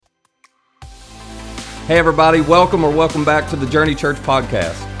Hey everybody, welcome back to the Journey Church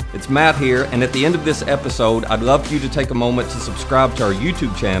podcast. It's Matt here, and at the end of this episode, I'd love for you to take a moment to subscribe to our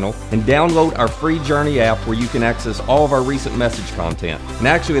YouTube channel and download our free Journey app where you can access all of our recent message content. And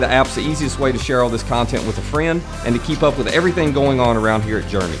actually, the app's the easiest way to share all this content with a friend and to keep up with everything going on around here at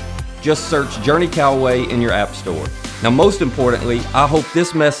Journey. Just search Journey Callaway in your app store. Now, most importantly, I hope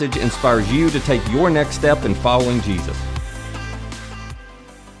this message inspires you to take your next step in following Jesus.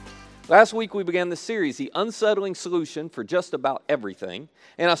 Last week we began this series, The Unsettling Solution for Just About Everything.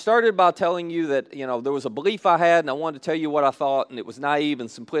 And I started by telling you that, there was a belief I had and I wanted to tell you what I thought, and it was naive and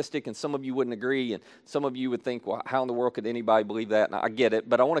simplistic, and some of you wouldn't agree, and some of you would think, well, how in the world could anybody believe that? And I get it,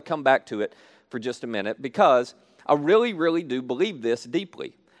 but I want to come back to it for just a minute because I really do believe this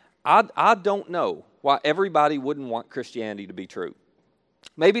deeply. I don't know why everybody wouldn't want Christianity to be true.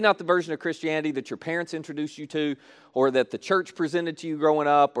 Maybe not the version of Christianity that your parents introduced you to, or that the church presented to you growing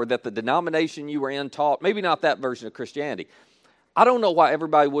up, or that the denomination you were in taught. Maybe not that version of Christianity. I don't know why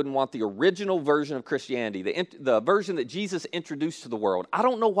everybody wouldn't want the original version of Christianity, the version that Jesus introduced to the world. I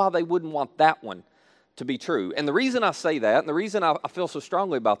don't know why they wouldn't want that one to be true. And the reason I say that, and the reason I feel so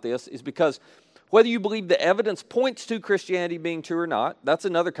strongly about this, is because whether you believe the evidence points to Christianity being true or not, that's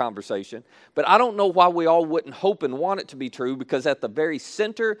another conversation. But I don't know why we all wouldn't hope and want it to be true, because at the very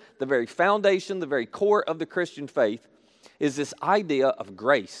center, the very foundation, the very core of the Christian faith is this idea of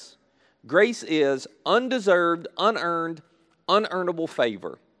grace. Grace is undeserved, unearned, unearnable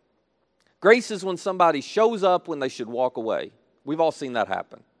favor. Grace is when somebody shows up when they should walk away. We've all seen that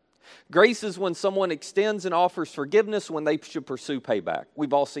happen. Grace is when someone extends and offers forgiveness when they should pursue payback.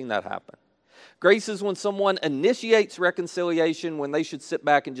 We've all seen that happen. Grace is when someone initiates reconciliation when they should sit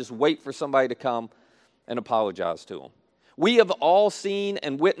back and just wait for somebody to come and apologize to them. We have all seen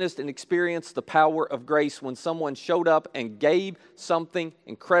and witnessed and experienced the power of grace when someone showed up and gave something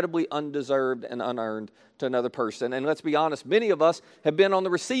incredibly undeserved and unearned to another person. And let's be honest, many of us have been on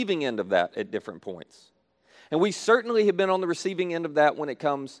the receiving end of that at different points. And we certainly have been on the receiving end of that when it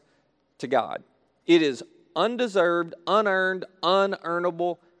comes to God. It is undeserved, unearned,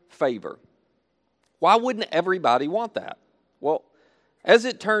 unearnable favor. Why wouldn't everybody want that? Well, as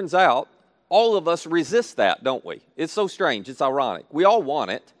it turns out, all of us resist that, don't we? It's so strange. It's ironic. We all want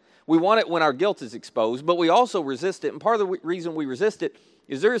it. We want it when our guilt is exposed, but we also resist it. And part of the reason we resist it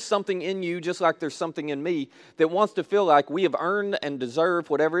is there is something in you, just like there's something in me, that wants to feel like we have earned and deserved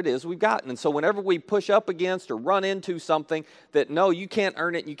whatever it is we've gotten. And so whenever we push up against or run into something that, no, you can't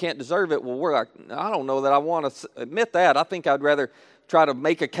earn it and you can't deserve it, well, we're like, I don't know that I want to admit that. I think I'd rather try to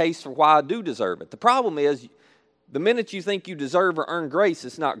make a case for why I do deserve it. The problem is, the minute you think you deserve or earn grace,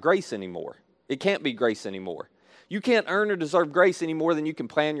 it's not grace anymore. It can't be grace anymore. You can't earn or deserve grace any more than you can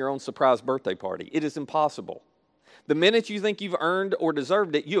plan your own surprise birthday party. It is impossible. The minute you think you've earned or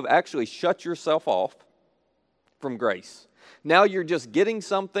deserved it, you have actually shut yourself off from grace. Now you're just getting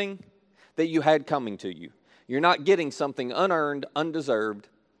something that you had coming to you. You're not getting something unearned, undeserved,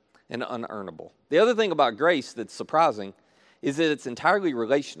 and unearnable. The other thing about grace that's surprising is that it's entirely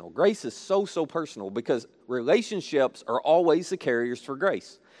relational. Grace is so personal because relationships are always the carriers for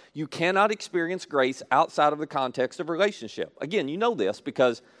grace. You cannot experience grace outside of the context of relationship. Again, you know this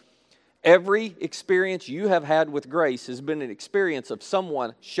because every experience you have had with grace has been an experience of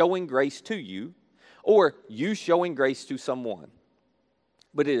someone showing grace to you or you showing grace to someone.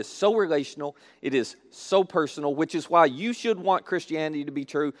 But it is so relational, it is so personal, which is why you should want Christianity to be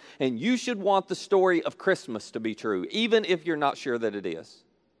true, and you should want the story of Christmas to be true, even if you're not sure that it is.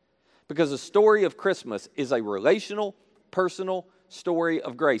 Because the story of Christmas is a relational, personal story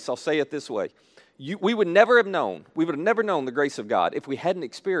of grace. I'll say it this way. We would never have known the grace of God if we hadn't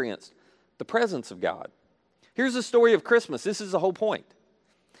experienced the presence of God. Here's the story of Christmas. This is the whole point.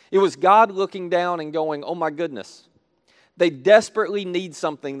 It was God looking down and going, oh my goodness, they desperately need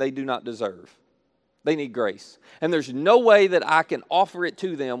something they do not deserve. They need grace. And there's no way that I can offer it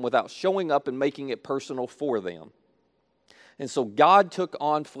to them without showing up and making it personal for them. And so God took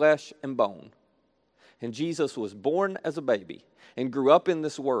on flesh and bone. And Jesus was born as a baby and grew up in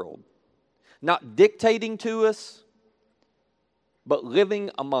this world, not dictating to us, but living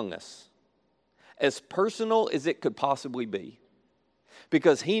among us, as personal as it could possibly be.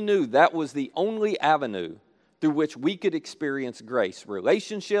 Because he knew that was the only avenue through which we could experience grace.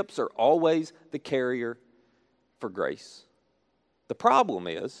 Relationships are always the carrier for grace. The problem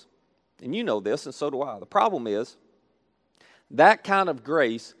is, and you know this, and so do I, the problem is that kind of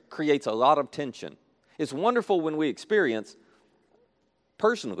grace creates a lot of tension. It's wonderful when we experience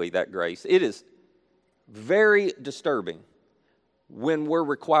personally that grace. It is very disturbing when we're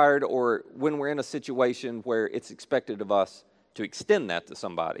required or when we're in a situation where it's expected of us to extend that to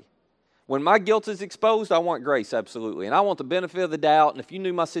somebody. When my guilt is exposed, I want grace, absolutely. And I want the benefit of the doubt. And if you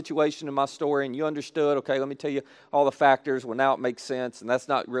knew my situation and my story and you understood, okay, let me tell you all the factors. Well, now it makes sense. And that's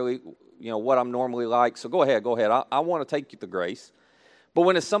not really, what I'm normally like. So go ahead. I want to take the grace. But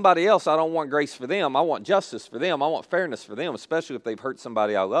when it's somebody else, I don't want grace for them. I want justice for them. I want fairness for them, especially if they've hurt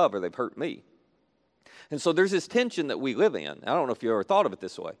somebody I love or they've hurt me. And so there's this tension that we live in. I don't know if you ever thought of it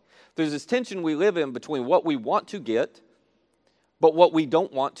this way. There's this tension we live in between what we want to get, but what we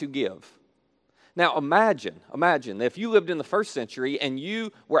don't want to give. Now imagine if you lived in the first century and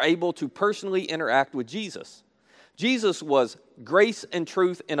you were able to personally interact with Jesus. Jesus was grace and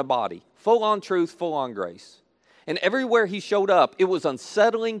truth in a body, full on truth, full on grace. And everywhere he showed up, it was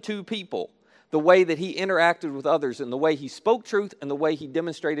unsettling to people the way that he interacted with others and the way he spoke truth and the way he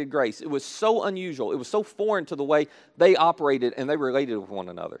demonstrated grace. It was so unusual. It was so foreign to the way they operated and they related with one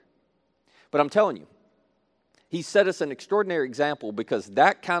another. But I'm telling you, he set us an extraordinary example because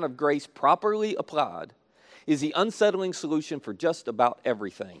that kind of grace properly applied is the unsettling solution for just about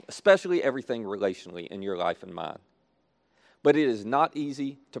everything, especially everything relationally in your life and mine. But it is not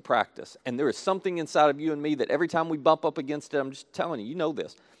easy to practice. And there is something inside of you and me that every time we bump up against it, I'm just telling you, you know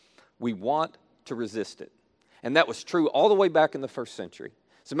this, we want to resist it. And that was true all the way back in the first century.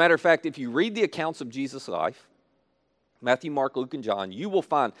 As a matter of fact, if you read the accounts of Jesus' life, Matthew, Mark, Luke, and John, you will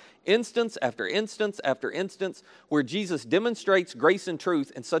find instance after instance after instance where Jesus demonstrates grace and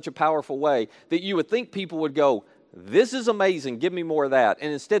truth in such a powerful way that you would think people would go, this is amazing, give me more of that.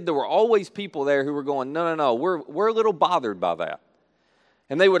 And instead, there were always people there who were going, no, we're a little bothered by that.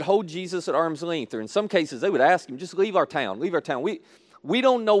 And they would hold Jesus at arm's length, or in some cases, they would ask him, just leave our town. We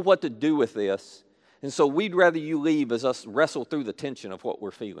don't know what to do with this, and so we'd rather you leave as us wrestle through the tension of what we're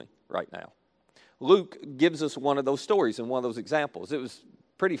feeling right now. Luke gives us one of those stories and one of those examples. It was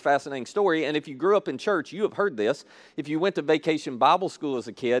a pretty fascinating story, and if you grew up in church, you have heard this. If you went to Vacation Bible School as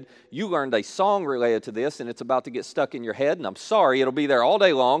a kid, you learned a song related to this, and it's about to get stuck in your head, and I'm sorry, it'll be there all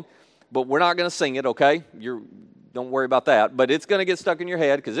day long, but we're not going to sing it, okay? Don't worry about that, but it's going to get stuck in your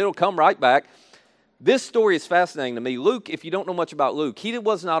head because it'll come right back. This story is fascinating to me. Luke, if you don't know much about Luke, he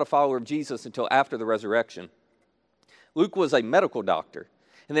was not a follower of Jesus until after the resurrection. Luke was a medical doctor.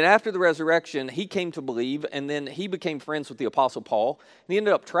 And then after the resurrection, he came to believe, and then he became friends with the Apostle Paul. And he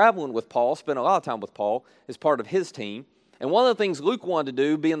ended up traveling with Paul, spent a lot of time with Paul as part of his team. And one of the things Luke wanted to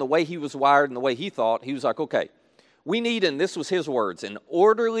do, being the way he was wired and the way he thought, he was like, okay, we need, and this was his words, an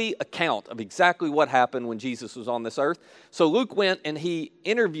orderly account of exactly what happened when Jesus was on this earth. So Luke went and he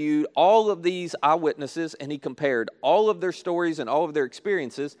interviewed all of these eyewitnesses and he compared all of their stories and all of their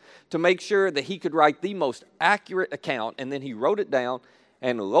experiences to make sure that he could write the most accurate account. And then he wrote it down,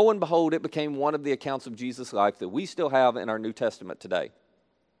 and lo and behold, it became one of the accounts of Jesus' life that we still have in our New Testament today.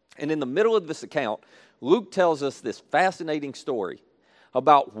 And in the middle of this account, Luke tells us this fascinating story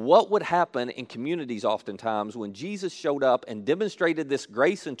about what would happen in communities oftentimes when Jesus showed up and demonstrated this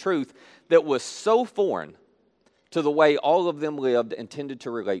grace and truth that was so foreign to the way all of them lived and tended to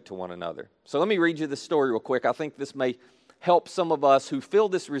relate to one another. So let me read you this story real quick. I think this may help some of us who feel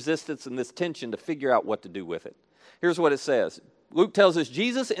this resistance and this tension to figure out what to do with it. Here's what it says. Luke tells us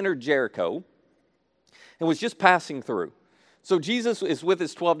Jesus entered Jericho and was just passing through. So Jesus is with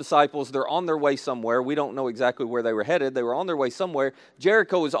his 12 disciples. They're on their way somewhere. We don't know exactly where they were headed. They were on their way somewhere.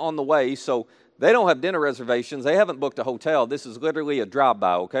 Jericho is on the way, so they don't have dinner reservations. They haven't booked a hotel. This is literally a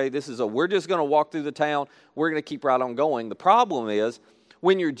drive-by, okay? We're just going to walk through the town. We're going to keep right on going. The problem is,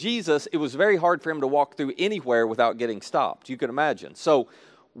 when you're Jesus, it was very hard for him to walk through anywhere without getting stopped. You can imagine. So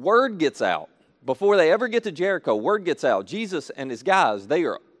word gets out. Before they ever get to Jericho, word gets out. Jesus and his guys, they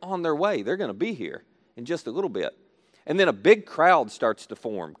are on their way. They're going to be here in just a little bit. And then a big crowd starts to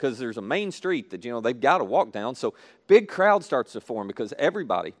form because there's a main street that, they've got to walk down. So big crowd starts to form because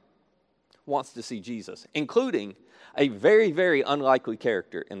everybody wants to see Jesus, including a very, very unlikely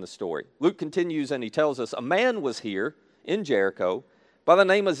character in the story. Luke continues and he tells us a man was here in Jericho by the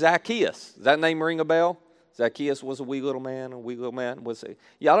name of Zacchaeus. Does that name ring a bell? Zacchaeus was a wee little man. I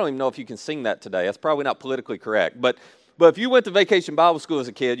don't even know if you can sing that today. That's probably not politically correct. But if you went to Vacation Bible School as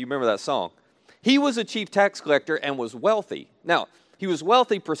a kid, you remember that song. He was a chief tax collector and was wealthy. Now, he was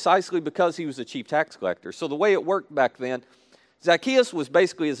wealthy precisely because he was a chief tax collector. So the way it worked back then, Zacchaeus was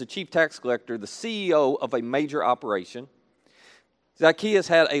basically, as a chief tax collector, the CEO of a major operation. Zacchaeus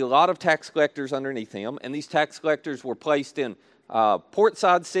had a lot of tax collectors underneath him, and these tax collectors were placed in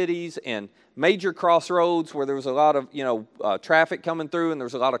portside cities and major crossroads where there was a lot of traffic coming through and there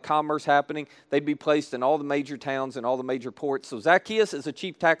was a lot of commerce happening. They'd be placed in all the major towns and all the major ports. So Zacchaeus, as a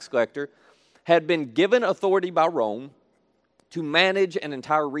chief tax collector, had been given authority by Rome to manage an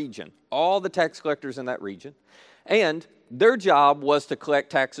entire region, all the tax collectors in that region. And their job was to collect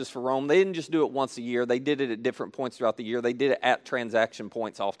taxes for Rome. They didn't just do it once a year. They did it at different points throughout the year. They did it at transaction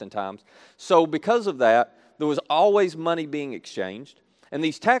points oftentimes. So because of that, there was always money being exchanged. And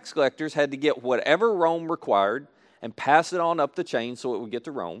these tax collectors had to get whatever Rome required and pass it on up the chain so it would get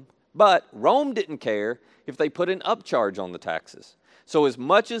to Rome. But Rome didn't care if they put an upcharge on the taxes. So as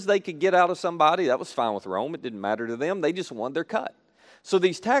much as they could get out of somebody, that was fine with Rome. It didn't matter to them. They just wanted their cut. So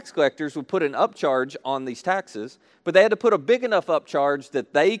these tax collectors would put an upcharge on these taxes, but they had to put a big enough upcharge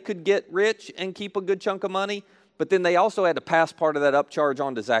that they could get rich and keep a good chunk of money, but then they also had to pass part of that upcharge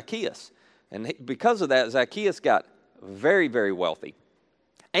on to Zacchaeus. And because of that, Zacchaeus got very, very wealthy.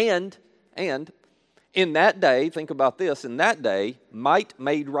 And in that day, think about this, in that day, might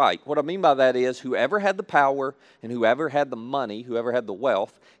made right. What I mean by that is whoever had the power and whoever had the money, whoever had the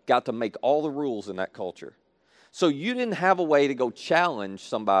wealth, got to make all the rules in that culture. So you didn't have a way to go challenge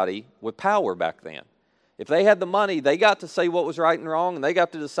somebody with power back then. If they had the money, they got to say what was right and wrong, and they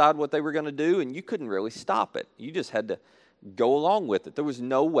got to decide what they were going to do, and you couldn't really stop it. You just had to go along with it. There was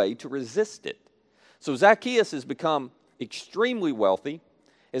no way to resist it. So Zacchaeus has become extremely wealthy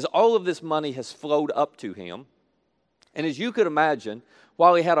as all of this money has flowed up to him. And as you could imagine,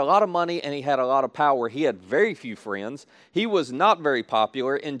 while he had a lot of money and he had a lot of power, he had very few friends. He was not very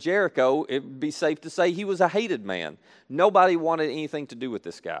popular. In Jericho, it would be safe to say he was a hated man. Nobody wanted anything to do with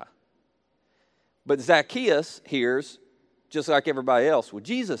this guy. But Zacchaeus hears, just like everybody else, well,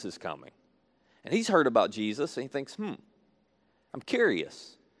 Jesus is coming. And he's heard about Jesus, and he thinks, I'm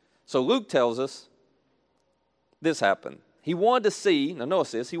curious. So Luke tells us this happened. He wanted to see, now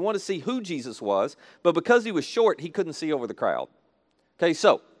notice this, he wanted to see who Jesus was, but because he was short, he couldn't see over the crowd. Okay,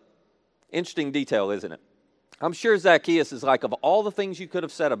 so, interesting detail, isn't it? I'm sure Zacchaeus is like, of all the things you could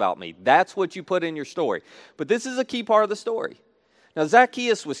have said about me, that's what you put in your story. But this is a key part of the story. Now,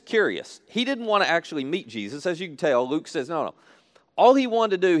 Zacchaeus was curious. He didn't want to actually meet Jesus. As you can tell, Luke says, no. All he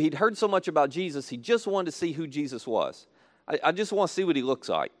wanted to do, he'd heard so much about Jesus, he just wanted to see who Jesus was. I just want to see what he looks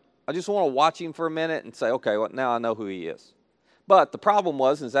like. I just want to watch him for a minute and say, okay, well, now I know who he is. But the problem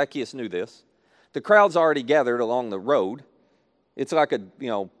was, and Zacchaeus knew this, the crowd's already gathered along the road. It's like a,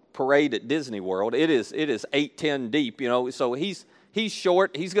 parade at Disney World. It is 8-10 deep, so he's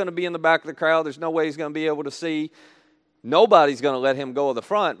short. He's going to be in the back of the crowd. There's no way he's going to be able to see. Nobody's going to let him go to the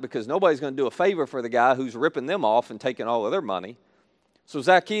front because nobody's going to do a favor for the guy who's ripping them off and taking all of their money. So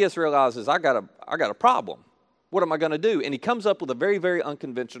Zacchaeus realizes, I got a problem. What am I going to do? And he comes up with a very, very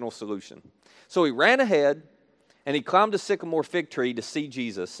unconventional solution. So he ran ahead and he climbed a sycamore fig tree to see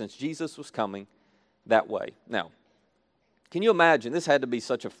Jesus, since Jesus was coming that way. Now, can you imagine? This had to be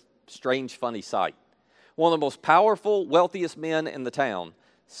such a strange, funny sight. One of the most powerful, wealthiest men in the town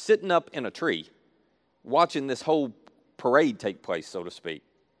sitting up in a tree, watching this whole parade take place, so to speak.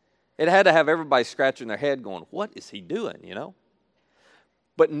 It had to have everybody scratching their head going, what is he doing,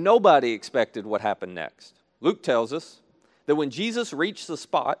 But nobody expected what happened next. Luke tells us that when Jesus reached the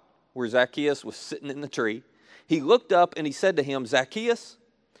spot where Zacchaeus was sitting in the tree, he looked up and he said to him, Zacchaeus,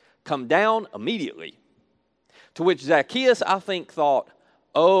 come down immediately. To which Zacchaeus, I think, thought,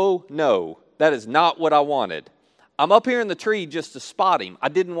 oh no, that is not what I wanted. I'm up here in the tree just to spot him. I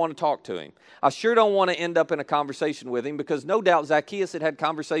didn't want to talk to him. I sure don't want to end up in a conversation with him, because no doubt Zacchaeus had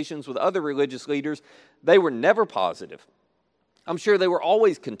conversations with other religious leaders. They were never positive. I'm sure they were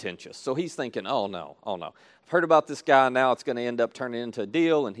always contentious. So he's thinking, oh no. I've heard about this guy, now it's going to end up turning into a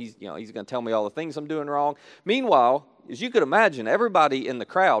deal, and he's going to tell me all the things I'm doing wrong. Meanwhile, as you could imagine, everybody in the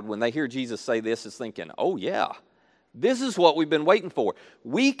crowd, when they hear Jesus say this, is thinking, oh yeah, this is what we've been waiting for.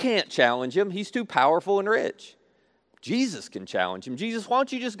 We can't challenge him. He's too powerful and rich. Jesus can challenge him. Jesus, why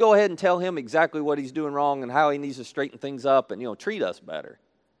don't you just go ahead and tell him exactly what he's doing wrong and how he needs to straighten things up and, treat us better.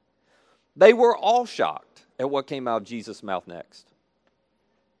 They were all shocked at what came out of Jesus' mouth next.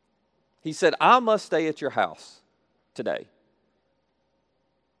 He said, I must stay at your house today.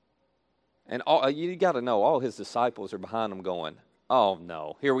 And you got to know, all his disciples are behind him going, oh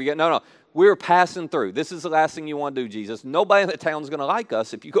no, here we go. No, we're passing through. This is the last thing you want to do, Jesus. Nobody in the town's going to like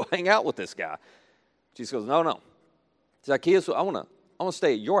us if you go hang out with this guy. Jesus goes, no. Zacchaeus, I want to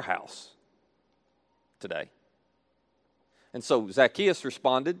stay at your house today. And so Zacchaeus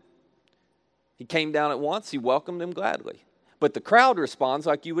responded. He came down at once. He welcomed him gladly. But the crowd responds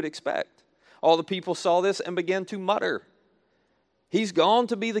like you would expect. All the people saw this and began to mutter, he's gone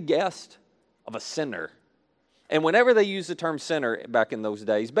to be the guest of a sinner. And whenever they used the term sinner back in those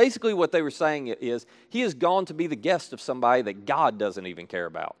days, basically what they were saying is, he has gone to be the guest of somebody that God doesn't even care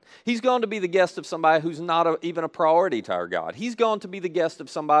about. He's gone to be the guest of somebody who's not even a priority to our God. He's gone to be the guest of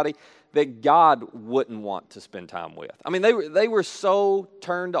somebody that God wouldn't want to spend time with. I mean, they were so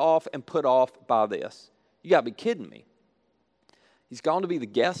turned off and put off by this. You got to be kidding me. He's gone to be the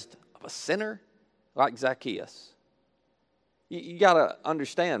guest of a sinner like Zacchaeus. You got to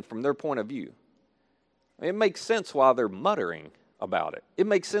understand from their point of view. It makes sense why they're muttering about it. It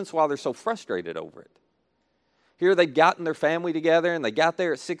makes sense why they're so frustrated over it. Here they'd gotten their family together, and they got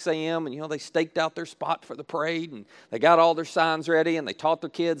there at 6 a.m., and, they staked out their spot for the parade, and they got all their signs ready, and they taught their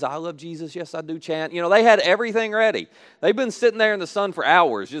kids, I love Jesus, yes, I do chant. They had everything ready. They've been sitting there in the sun for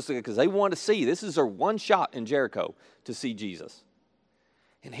hours just because they want to see. This is their one shot in Jericho to see Jesus.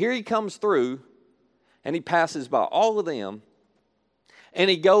 And here he comes through, and he passes by all of them, and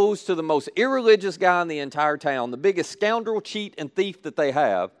he goes to the most irreligious guy in the entire town, the biggest scoundrel, cheat, and thief that they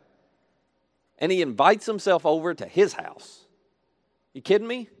have, and he invites himself over to his house. You kidding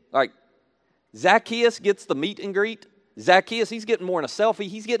me? Like, Zacchaeus gets the meet and greet. Zacchaeus, he's getting more than a selfie.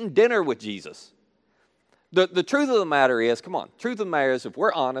 He's getting dinner with Jesus. The truth of the matter is, come on, truth of the matter is, if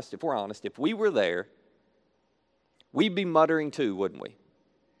we're honest, if we were there, we'd be muttering too, wouldn't we?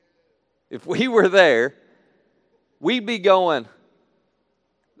 If we were there, we'd be going,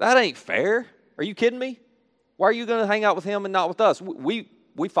 that ain't fair. Are you kidding me? Why are you going to hang out with him and not with us? We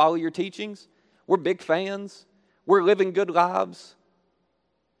follow your teachings. We're big fans. We're living good lives.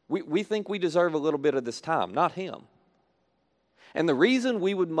 We think we deserve a little bit of this time, not him. And the reason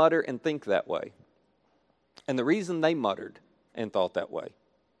we would mutter and think that way, and the reason they muttered and thought that way,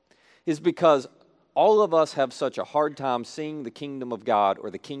 is because all of us have such a hard time seeing the kingdom of God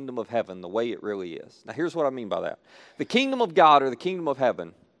or the kingdom of heaven the way it really is. Now, here's what I mean by that. The kingdom of God or the kingdom of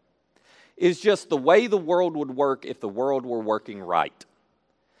heaven is just the way the world would work if the world were working right.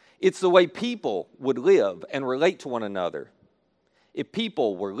 It's the way people would live and relate to one another if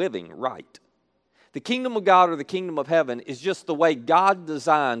people were living right. The kingdom of God or the kingdom of heaven is just the way God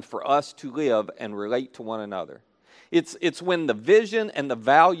designed for us to live and relate to one another. It's when the vision and the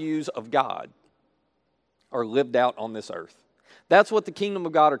values of God are lived out on this earth. That's what the kingdom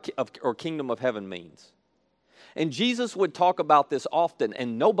of God or kingdom of heaven means. And Jesus would talk about this often,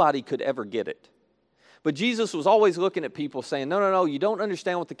 and nobody could ever get it. But Jesus was always looking at people saying, no, you don't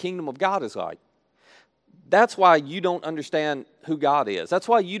understand what the kingdom of God is like. That's why you don't understand who God is. That's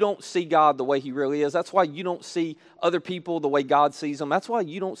why you don't see God the way he really is. That's why you don't see other people the way God sees them. That's why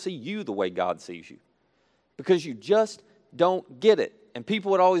you don't see you the way God sees you. Because you just don't get it. And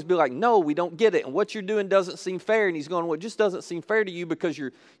people would always be like, no, we don't get it. And what you're doing doesn't seem fair. And he's going, well, it just doesn't seem fair to you because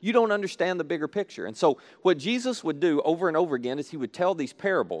you don't understand the bigger picture. And so what Jesus would do over and over again is he would tell these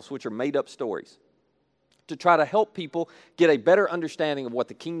parables, which are made up stories, to try to help people get a better understanding of what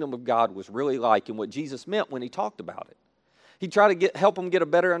the kingdom of God was really like and what Jesus meant when he talked about it. He'd try to help them get a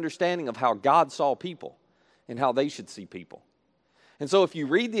better understanding of how God saw people and how they should see people. And so if you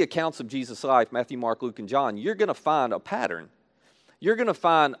read the accounts of Jesus' life, Matthew, Mark, Luke, and John, you're going to find a pattern. You're going to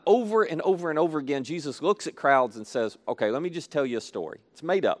find over and over and over again, Jesus looks at crowds and says, okay, let me just tell you a story. It's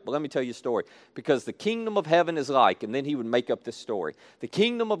made up, but let me tell you a story. Because the kingdom of heaven is like, and then he would make up this story. The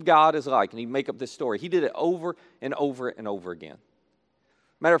kingdom of God is like, and he'd make up this story. He did it over and over and over again.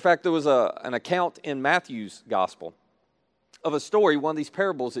 Matter of fact, there was an account in Matthew's gospel of a story, one of these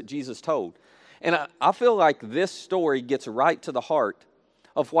parables that Jesus told. And I feel like this story gets right to the heart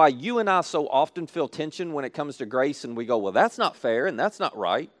of why you and I so often feel tension when it comes to grace, and we go, well, that's not fair and that's not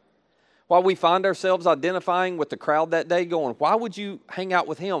right. Why we find ourselves identifying with the crowd that day going, why would you hang out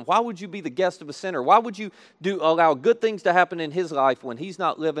with him? Why would you be the guest of a sinner? Why would you allow good things to happen in his life when he's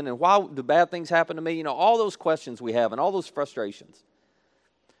not living? And why do bad things happen to me? All those questions we have and all those frustrations.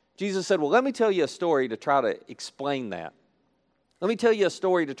 Jesus said, well, let me tell you a story to try to explain that. Let me tell you a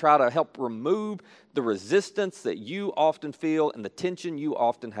story to try to help remove the resistance that you often feel and the tension you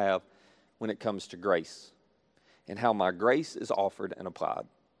often have when it comes to grace and how my grace is offered and applied.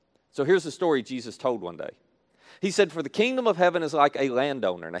 So here's the story Jesus told one day. He said, for the kingdom of heaven is like a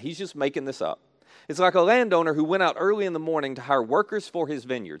landowner. Now, he's just making this up. It's like a landowner who went out early in the morning to hire workers for his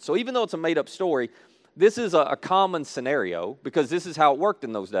vineyard. So even though it's a made-up story, this is a common scenario because this is how it worked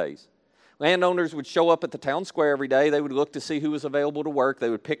in those days. Landowners would show up at the town square every day. They would look to see who was available to work.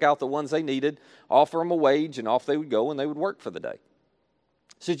 They would pick out the ones they needed, offer them a wage, and off they would go, and they would work for the day.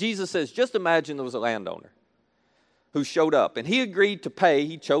 So Jesus says, just imagine there was a landowner who showed up, and he agreed to pay.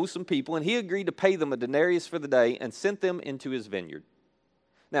 He chose some people, and he agreed to pay them a denarius for the day and sent them into his vineyard.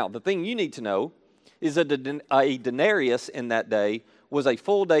 Now, the thing you need to know is that a denarius in that day was a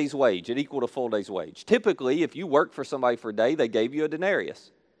full day's wage. It equaled a full day's wage. Typically, if you worked for somebody for a day, they gave you a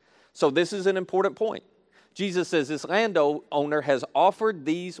denarius. So this is an important point. Jesus says this landowner has offered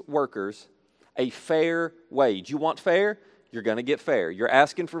these workers a fair wage. You want fair? You're going to get fair. You're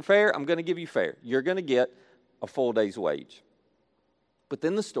asking for fair? I'm going to give you fair. You're going to get a full day's wage. But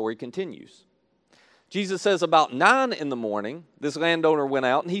then the story continues. Jesus says about 9 in the morning, this landowner went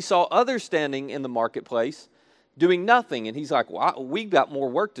out and he saw others standing in the marketplace doing nothing. And he's like, well, we've got more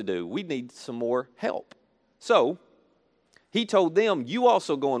work to do. We need some more help. So he told them, you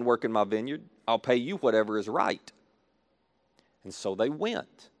also go and work in my vineyard. I'll pay you whatever is right. And so they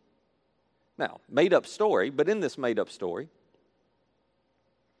went. Now, made up story, but in this made up story,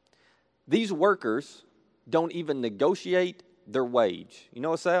 these workers don't even negotiate their wage. You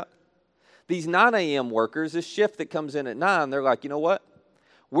notice that? These 9 a.m. workers, this shift that comes in at 9, they're like, you know what?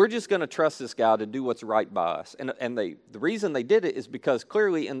 We're just going to trust this guy to do what's right by us. And the reason they did it is because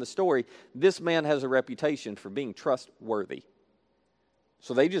clearly in the story, this man has a reputation for being trustworthy.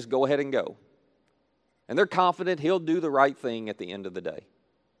 So they just go ahead and go. And they're confident he'll do the right thing at the end of the day.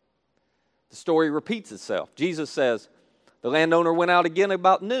 The story repeats itself. Jesus says, the landowner went out again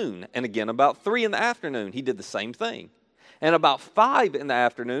about noon, and again about 3 in the afternoon. He did the same thing. And about 5 in the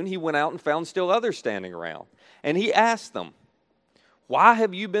afternoon, he went out and found still others standing around. And he asked them, why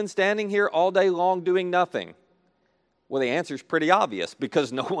have you been standing here all day long doing nothing? Well, the answer is pretty obvious,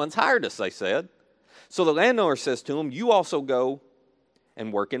 because no one's hired us, they said. So the landowner says to them, you also go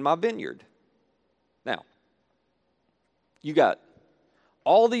and work in my vineyard. Now, you got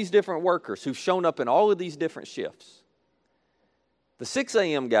all these different workers who've shown up in all of these different shifts. The 6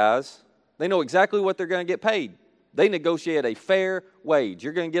 a.m. guys, they know exactly what they're going to get paid. They negotiate a fair wage.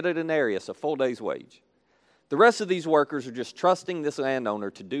 You're going to get a denarius, a full day's wage. The rest of these workers are just trusting this landowner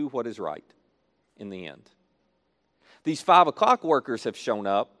to do what is right in the end. These 5 o'clock workers have shown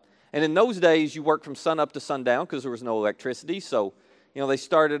up, and in those days you worked from sun up to sundown because there was no electricity. So, they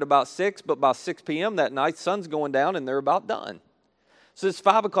started about 6, but by 6 p.m. that night, sun's going down and they're about done. So this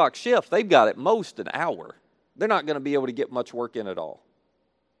 5 o'clock shift, they've got at most an hour. They're not going to be able to get much work in at all.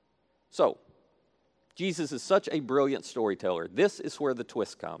 So, Jesus is such a brilliant storyteller. This is where the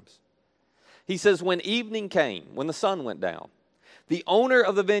twist comes. He says, when evening came, when the sun went down, the owner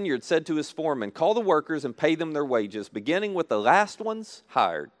of the vineyard said to his foreman, call the workers and pay them their wages, beginning with the last ones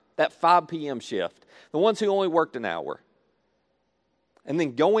hired, that 5 p.m. shift, the ones who only worked an hour, and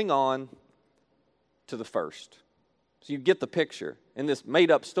then going on to the first. So you get the picture. In this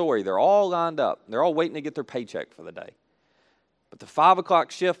made-up story, they're all lined up. They're all waiting to get their paycheck for the day. But the 5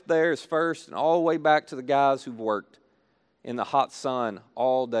 o'clock shift there is first, and all the way back to the guys who've worked in the hot sun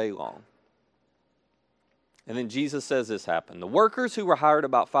all day long. And then Jesus says this happened. The workers who were hired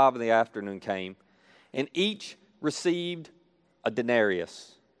about 5 in the afternoon came, and each received a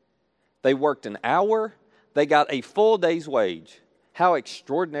denarius. They worked an hour. They got a full day's wage. How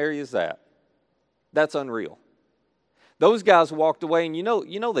extraordinary is that? That's unreal. Those guys walked away, and you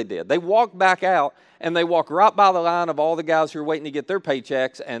know they did. They walked back out, and they walked right by the line of all the guys who are waiting to get their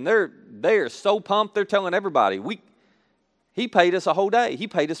paychecks, and they're so pumped, they're telling everybody, he paid us a whole day. He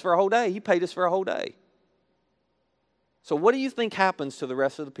paid us for a whole day. He paid us for a whole day. So what do you think happens to the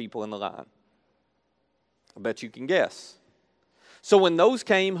rest of the people in the line? I bet you can guess. So when those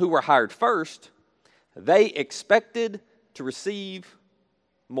came who were hired first, they expected to receive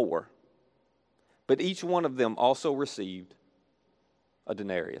more. But each one of them also received a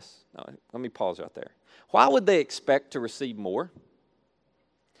denarius. Now, let me pause right there. Why would they expect to receive more?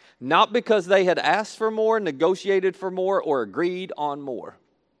 Not because they had asked for more, negotiated for more, or agreed on more.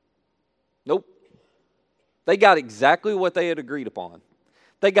 Nope. They got exactly what they had agreed upon.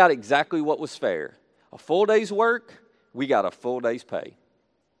 They got exactly what was fair. A full day's work, we got a full day's pay.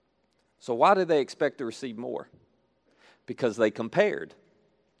 So why did they expect to receive more? Because they compared.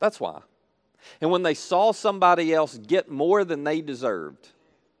 That's why. And when they saw somebody else get more than they deserved,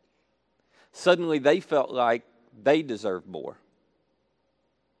 suddenly they felt like they deserved more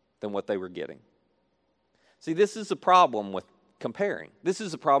than what they were getting. See, this is the problem with comparing. This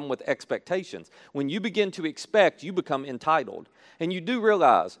is a problem with expectations. When you begin to expect, you become entitled. And you do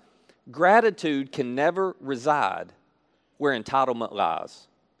realize gratitude can never reside where entitlement lies.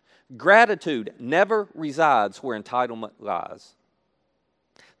 Gratitude never resides where entitlement lies.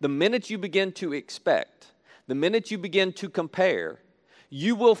 The minute you begin to expect, the minute you begin to compare,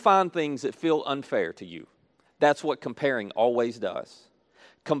 you will find things that feel unfair to you. That's what comparing always does.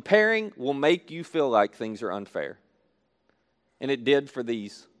 Comparing will make you feel like things are unfair. And it did for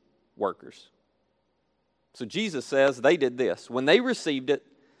these workers. So Jesus says they did this. When they received it,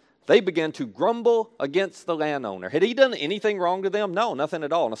 they began to grumble against the landowner. Had he done anything wrong to them? No, nothing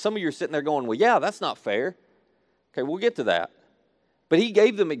at all. Now some of you are sitting there going, well, yeah, that's not fair. Okay, we'll get to that. But he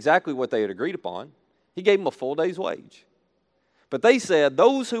gave them exactly what they had agreed upon. He gave them a full day's wage. But they said,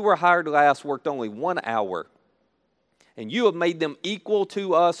 those who were hired last worked only 1 hour, And you have made them equal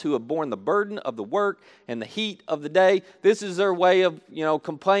to us who have borne the burden of the work and the heat of the day. This is their way of,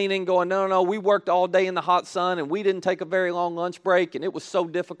 complaining, going, no, we worked all day in the hot sun and we didn't take a very long lunch break and it was so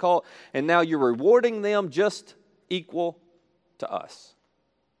difficult. And now you're rewarding them just equal to us.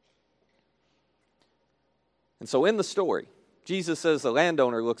 And so in the story, Jesus says the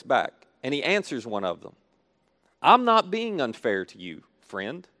landowner looks back and he answers one of them. I'm not being unfair to you,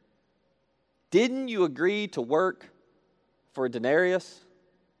 friend. Didn't you agree to work for a denarius?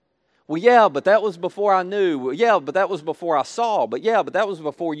 Well, yeah, but that was before I knew. Well, yeah, but that was before I saw. But yeah, but that was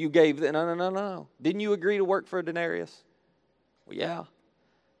before you gave. No. Didn't you agree to work for a denarius? Well, yeah.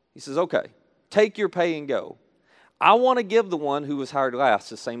 He says, okay, take your pay and go. I want to give the one who was hired last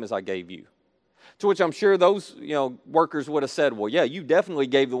the same as I gave you. To which I'm sure those workers would have said, well, yeah, you definitely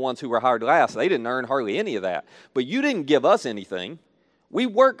gave the ones who were hired last. They didn't earn hardly any of that. But you didn't give us anything. We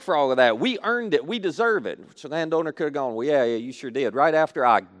worked for all of that. We earned it. We deserve it. Which the landowner could have gone, well, yeah, you sure did. Right after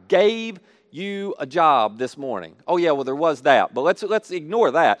I gave you a job this morning. Oh, yeah, well, there was that. But let's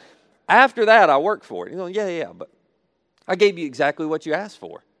ignore that. After that, I worked for it. Yeah, but I gave you exactly what you asked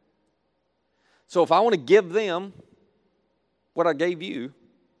for. So if I want to give them what I gave you,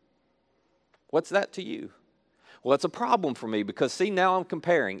 what's that to you? Well, that's a problem for me because, see, now I'm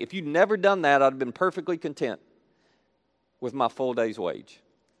comparing. If you'd never done that, I'd have been perfectly content with my full day's wage.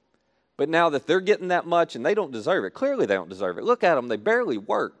 But now that they're getting that much and they don't deserve it, clearly they don't deserve it. Look at them, they barely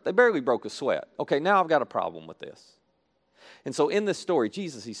worked. They barely broke a sweat. Okay, now I've got a problem with this. And so in this story,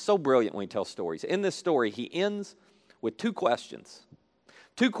 Jesus, he's so brilliant when he tells stories. In this story, he ends with two questions.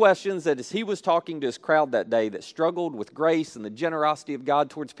 Two questions that as he was talking to his crowd that day that struggled with grace and the generosity of God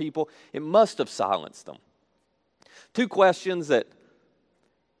towards people, it must have silenced them. Two questions that,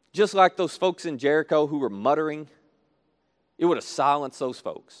 just like those folks in Jericho who were muttering, it would have silenced those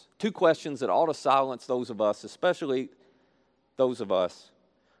folks. Two questions that ought to silence those of us, especially those of us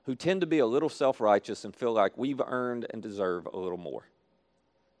who tend to be a little self-righteous and feel like we've earned and deserve a little more.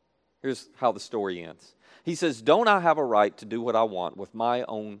 Here's how the story ends. He says, don't I have a right to do what I want with my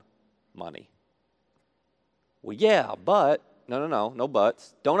own money? Well, yeah, but, no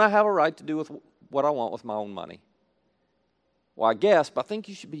buts. Don't I have a right to do with what I want with my own money? Well, I guess, but I think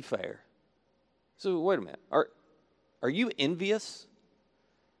you should be fair. So wait a minute. Are you envious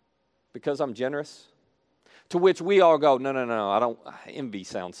because I'm generous? To which we all go, no, I don't. Envy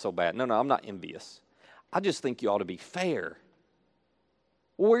sounds so bad. No, I'm not envious. I just think you ought to be fair.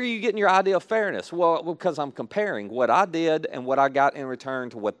 Well, where are you getting your idea of fairness? Well, because I'm comparing what I did and what I got in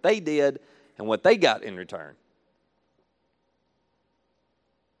return to what they did and what they got in return.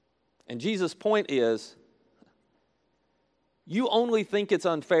 And Jesus' point is, you only think it's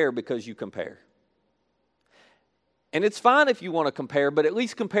unfair because you compare. And it's fine if you want to compare, but at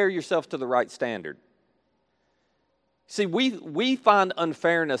least compare yourself to the right standard. See, we find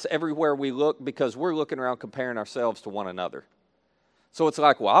unfairness everywhere we look because we're looking around comparing ourselves to one another. So it's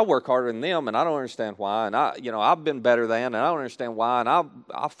like, well, I work harder than them, and I don't understand why, and I've been better than, and I don't understand why, and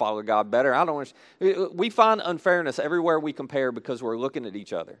I follow God better. I don't understand. We find unfairness everywhere we compare because we're looking at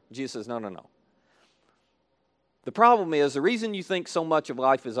each other. Jesus says, no. The problem is, the reason you think so much of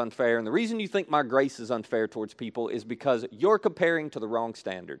life is unfair and the reason you think my grace is unfair towards people is because you're comparing to the wrong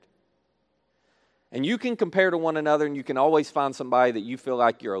standard. And you can compare to one another and you can always find somebody that you feel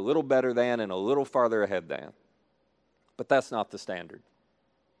like you're a little better than and a little farther ahead than. But that's not the standard.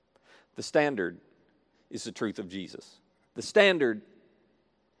 The standard is the truth of Jesus. The standard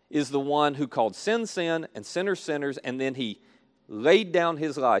is the one who called sin, sin, and sinners, sinners, and then he laid down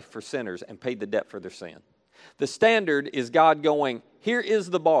his life for sinners and paid the debt for their sin. The standard is God going, here is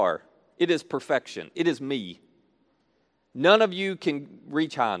the bar. It is perfection. It is me. None of you can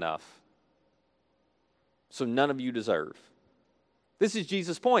reach high enough. So none of you deserve. This is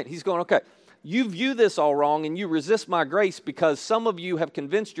Jesus' point. He's going, okay, you view this all wrong and you resist my grace because some of you have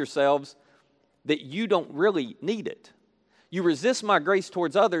convinced yourselves that you don't really need it. You resist my grace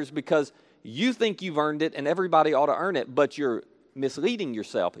towards others because you think you've earned it and everybody ought to earn it, but you're misleading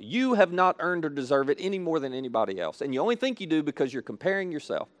yourself. You have not earned or deserve it any more than anybody else. And you only think you do because you're comparing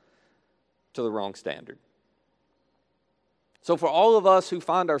yourself to the wrong standard. So for all of us who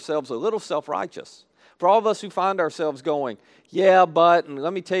find ourselves a little self-righteous, for all of us who find ourselves going, yeah, but, and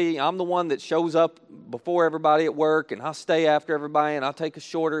let me tell you, I'm the one that shows up before everybody at work, and I stay after everybody, and I take a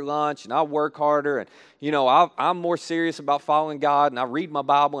shorter lunch, and I work harder, and, I'm more serious about following God, and I read my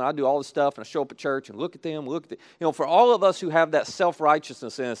Bible, and I do all this stuff, and I show up at church, and look at them, for all of us who have that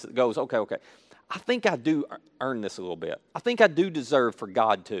self-righteousness in us that goes, okay, I think I do earn this a little bit. I think I do deserve for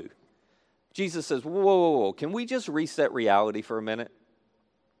God too. Jesus says, whoa, can we just reset reality for a minute?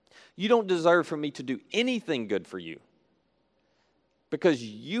 You don't deserve for me to do anything good for you. because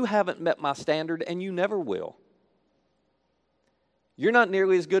you haven't met my standard and you never will. You're not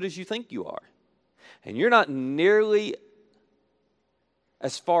nearly as good as you think you are. And you're not nearly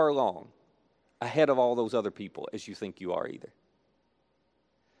as far along ahead of all those other people as you think you are either.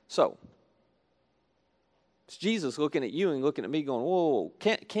 So, it's Jesus looking at you and looking at me going, whoa,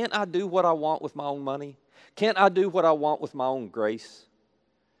 can't I do what I want with my own money? Can't I do what I want with my own grace?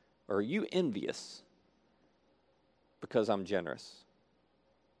 Or are you envious because I'm generous?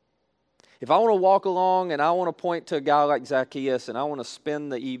 If I want to walk along and I want to point to a guy like Zacchaeus and I want to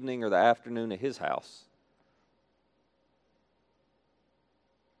spend the evening or the afternoon at his house,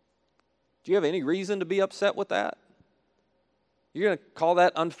 do you have any reason to be upset with that? You're going to call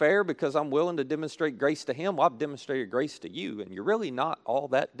that unfair because I'm willing to demonstrate grace to him? Well, I've demonstrated grace to you, and you're really not all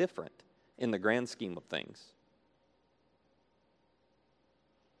that different in the grand scheme of things.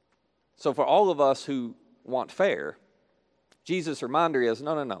 So for all of us who want fair, Jesus' reminder is,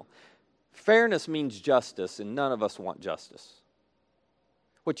 no. Fairness means justice, and none of us want justice.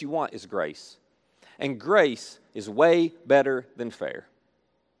 What you want is grace. And grace is way better than fair.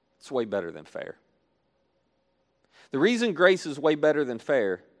 It's way better than fair. The reason grace is way better than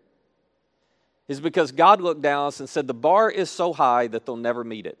fair is because God looked down on us and said, the bar is so high that they'll never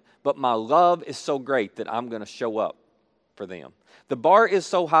meet it. But my love is so great that I'm going to show up for them. The bar is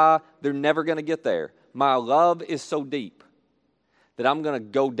so high, they're never going to get there. My love is so deep that I'm going to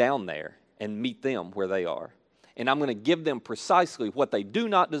go down there and meet them where they are. And I'm going to give them precisely what they do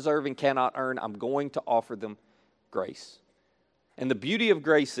not deserve and cannot earn. I'm going to offer them grace. And the beauty of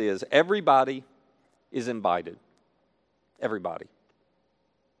grace is everybody is invited. Everybody.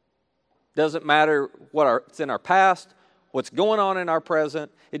 Doesn't matter what's in our past, what's going on in our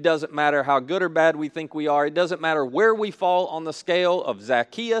present. It doesn't matter how good or bad we think we are. It doesn't matter where we fall on the scale of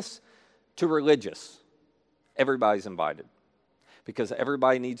Zacchaeus to religious. Everybody's invited. Because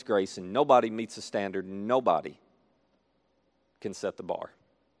everybody needs grace and nobody meets the standard. Nobody can set the bar.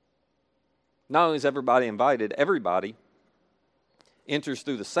 Not only is everybody invited, everybody enters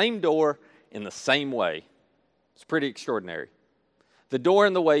through the same door in the same way. It's pretty extraordinary. The door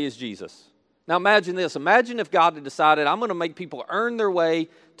in the way is Jesus. Now imagine this. Imagine if God had decided, I'm going to make people earn their way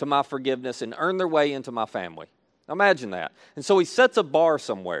to my forgiveness and earn their way into my family. Now imagine that. And so he sets a bar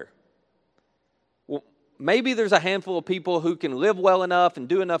somewhere. Well, maybe there's a handful of people who can live well enough and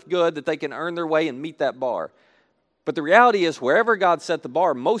do enough good that they can earn their way and meet that bar. But the reality is, wherever God set the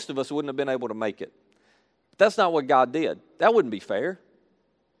bar, most of us wouldn't have been able to make it. But that's not what God did. That wouldn't be fair.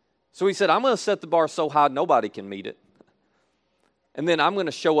 So he said, I'm going to set the bar so high nobody can meet it. And then I'm going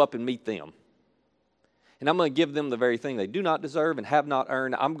to show up and meet them. And I'm going to give them the very thing they do not deserve and have not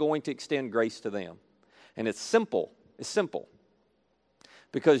earned. I'm going to extend grace to them. And it's simple. It's simple.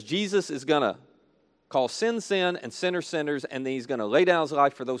 Because Jesus is going to call sin, sin, and sinner, sinners, and then he's going to lay down his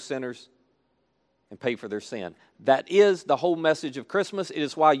life for those sinners and pay for their sin. That is the whole message of Christmas. It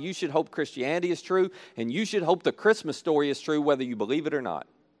is why you should hope Christianity is true, and you should hope the Christmas story is true whether you believe it or not.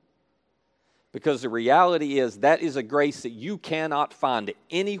 Because the reality is that is a grace that you cannot find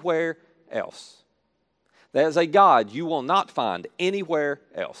anywhere else. That is a God you will not find anywhere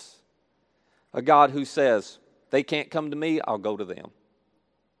else. A God who says, they can't come to me, I'll go to them.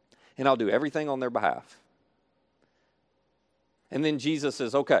 And I'll do everything on their behalf. And then Jesus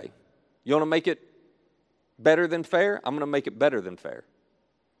says, okay, you want to make it better than fair? I'm going to make it better than fair.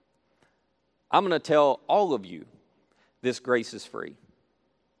 I'm going to tell all of you this grace is free.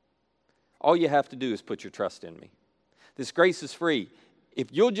 All you have to do is put your trust in me. This grace is free. If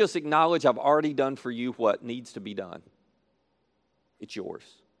you'll just acknowledge I've already done for you what needs to be done, it's yours.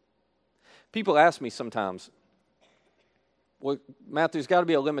 People ask me sometimes, well, Matt, there's got to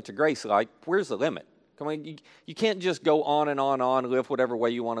be a limit to grace. Like, where's the limit? Come on, you can't just go on and on, live whatever way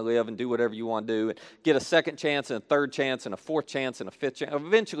you want to live and do whatever you want to do, and get a second chance and a third chance and a fourth chance and a fifth chance.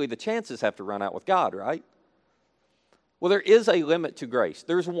 Eventually, the chances have to run out with God, right? Well, there is a limit to grace.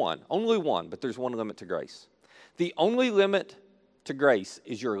 There's one, only one, but there's one limit to grace. The only limit to grace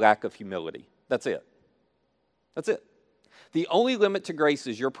is your lack of humility. That's it. That's it. The only limit to grace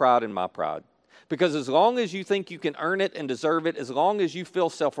is your pride and my pride. Because as long as you think you can earn it and deserve it, as long as you feel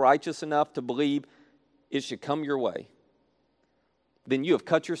self-righteous enough to believe it should come your way, then you have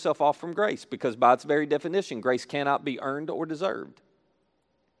cut yourself off from grace. Because by its very definition, grace cannot be earned or deserved.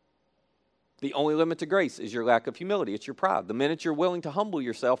 The only limit to grace is your lack of humility. It's your pride. The minute you're willing to humble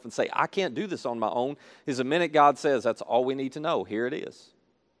yourself and say, I can't do this on my own, is the minute God says, that's all we need to know. Here it is.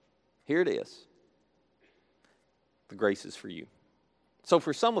 Here it is. The grace is for you. So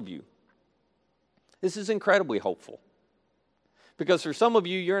for some of you, this is incredibly hopeful. Because for some of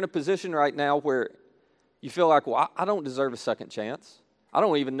you, you're in a position right now where you feel like, well, I don't deserve a second chance. I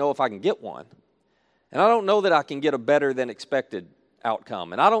don't even know if I can get one. And I don't know that I can get a better than expected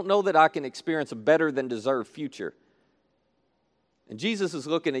outcome. And I don't know that I can experience a better than deserved future. And Jesus is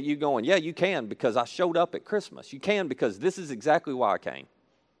looking at you going, yeah, you can, because I showed up at Christmas. You can because this is exactly why I came.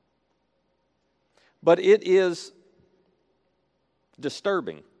 But it is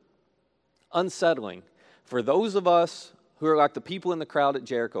disturbing, unsettling for those of us who are like the people in the crowd at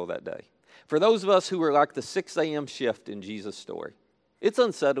Jericho that day. For those of us who are like the 6 a.m. shift in Jesus' story. It's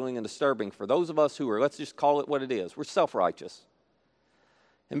unsettling and disturbing for those of us who are, let's just call it what it is. We're self-righteous.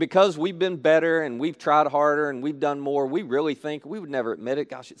 And because we've been better and we've tried harder and we've done more, we really think, we would never admit it.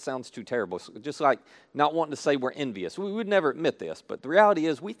 Gosh, it sounds too terrible. Just like not wanting to say we're envious. We would never admit this. But the reality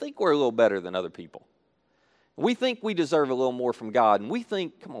is we think we're a little better than other people. We think we deserve a little more from God. And we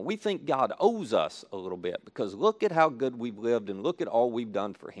think, we think God owes us a little bit because look at how good we've lived and look at all we've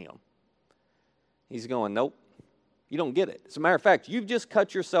done for Him. He's going, nope. You don't get it. As a matter of fact, you've just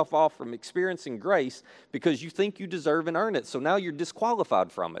cut yourself off from experiencing grace because you think you deserve and earn it. So now you're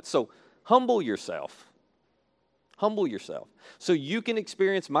disqualified from it. So humble yourself. Humble yourself. So you can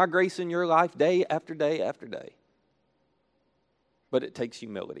experience my grace in your life day after day after day. But it takes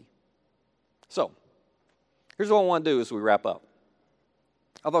humility. So here's what I want to do as we wrap up.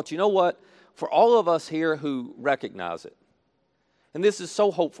 I thought, you know what? For all of us here who recognize it, and this is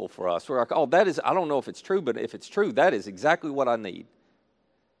so hopeful for us. We're like, oh, that is, I don't know if it's true, but if it's true, that is exactly what I need.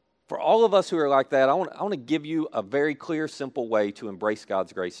 For all of us who are like that, I want to give you a very clear, simple way to embrace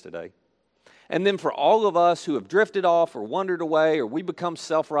God's grace today. And then for all of us who have drifted off or wandered away or we become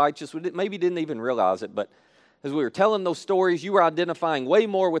self-righteous, we maybe didn't even realize it, but as we were telling those stories, you were identifying way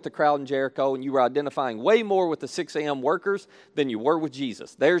more with the crowd in Jericho and you were identifying way more with the 6 a.m. workers than you were with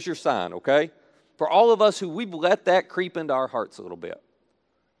Jesus. There's your sign, okay? For all of us who we've let that creep into our hearts a little bit.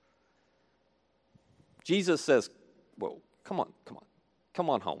 Jesus says, well, come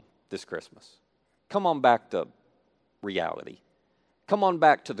on home this Christmas. Come on back to reality. Come on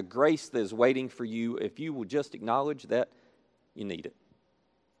back to the grace that is waiting for you if you will just acknowledge that you need it.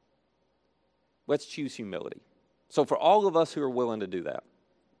 Let's choose humility. So for all of us who are willing to do that,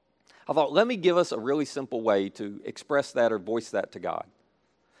 I thought, let me give us a really simple way to express that or voice that to God.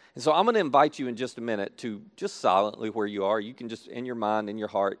 And so I'm going to invite you in just a minute to just silently where you are. You can just, in your mind, in your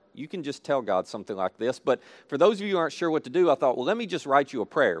heart, you can just tell God something like this. But for those of you who aren't sure what to do, I thought, well, let me just write you a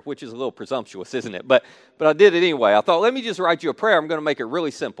prayer, which is a little presumptuous, isn't it? But I did it anyway. I thought, let me just write you a prayer. I'm going to make it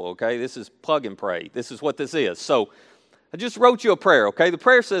really simple, okay? This is plug and pray. This is what this is. So I just wrote you a prayer, okay? The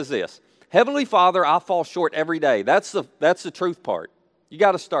prayer says this: Heavenly Father, I fall short every day. That's the truth part. You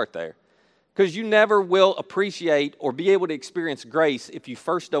got to start there. Because you never will appreciate or be able to experience grace if you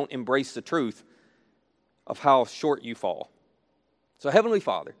first don't embrace the truth of how short you fall. So, Heavenly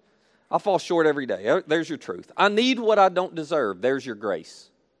Father, I fall short every day. There's your truth. I need what I don't deserve. There's your grace.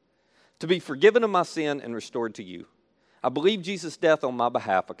 To be forgiven of my sin and restored to you. I believe Jesus' death on my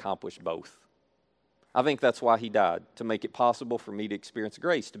behalf accomplished both. I think that's why He died, to make it possible for me to experience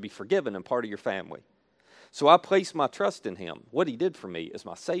grace, to be forgiven and part of your family. So I place my trust in Him. What He did for me is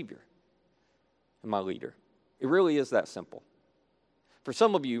my Savior and my leader. It really is that simple. For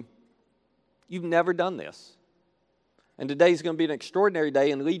some of you, you've never done this. And today is going to be an extraordinary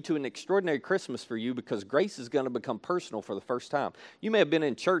day and lead to an extraordinary Christmas for you because grace is going to become personal for the first time. You may have been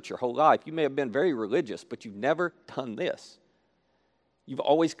in church your whole life. You may have been very religious, but you've never done this. You've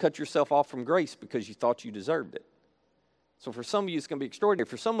always cut yourself off from grace because you thought you deserved it. So for some of you, it's going to be extraordinary.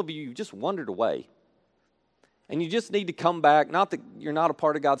 For some of you, you just wandered away. And you just need to come back, not that you're not a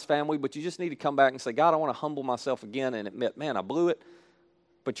part of God's family, but you just need to come back and say, God, I want to humble myself again and admit, man, I blew it,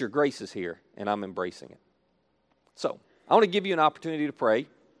 but your grace is here, and I'm embracing it. So I want to give you an opportunity to pray.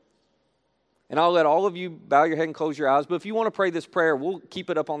 And I'll let all of you bow your head and close your eyes. But if you want to pray this prayer, we'll keep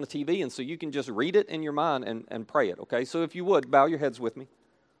it up on the TV, and so you can just read it in your mind and pray it, okay? So if you would, bow your heads with me.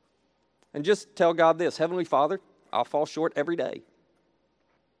 And just tell God this: Heavenly Father, I'll fall short every day.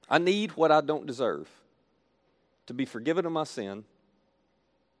 I need what I don't deserve to be forgiven of my sin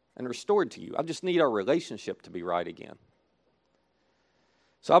and restored to you. I just need our relationship to be right again.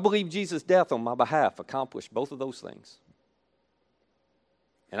 So I believe Jesus' death on my behalf accomplished both of those things.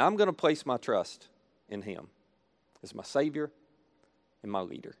 And I'm going to place my trust in Him as my Savior and my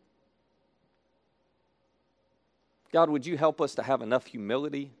leader. God, would you help us to have enough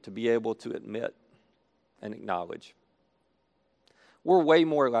humility to be able to admit and acknowledge we're way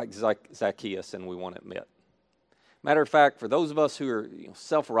more like Zacchaeus than we want to admit. Matter of fact, for those of us who are,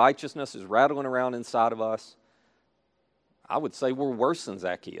 self-righteousness is rattling around inside of us, I would say we're worse than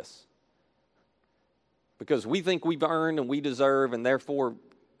Zacchaeus. Because we think we've earned and we deserve, and therefore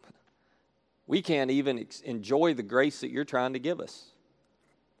we can't even enjoy the grace that you're trying to give us.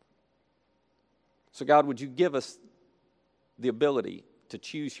 So God, would you give us the ability to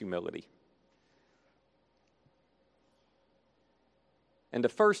choose humility? And to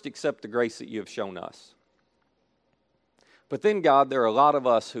first accept the grace that you have shown us. But then, God, there are a lot of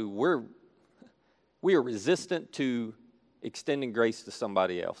us who we are resistant to extending grace to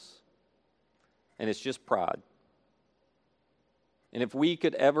somebody else. And it's just pride. And if we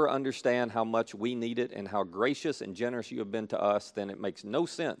could ever understand how much we need it and how gracious and generous you have been to us, then it makes no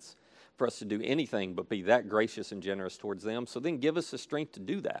sense for us to do anything but be that gracious and generous towards them. So then give us the strength to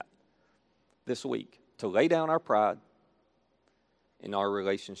do that this week, to lay down our pride in our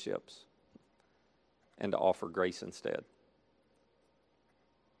relationships and to offer grace instead.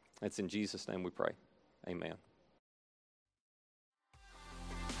 It's in Jesus' name we pray. Amen.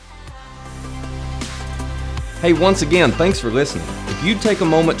 Hey, once again, thanks for listening. If you'd take a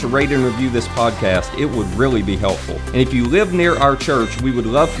moment to rate and review this podcast, it would really be helpful. And if you live near our church, we would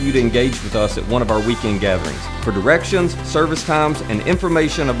love for you to engage with us at one of our weekend gatherings. For directions, service times, and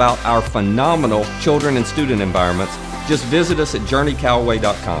information about our phenomenal children and student environments, just visit us at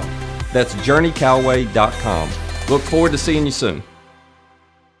journeycalway.com. That's journeycalway.com. Look forward to seeing you soon.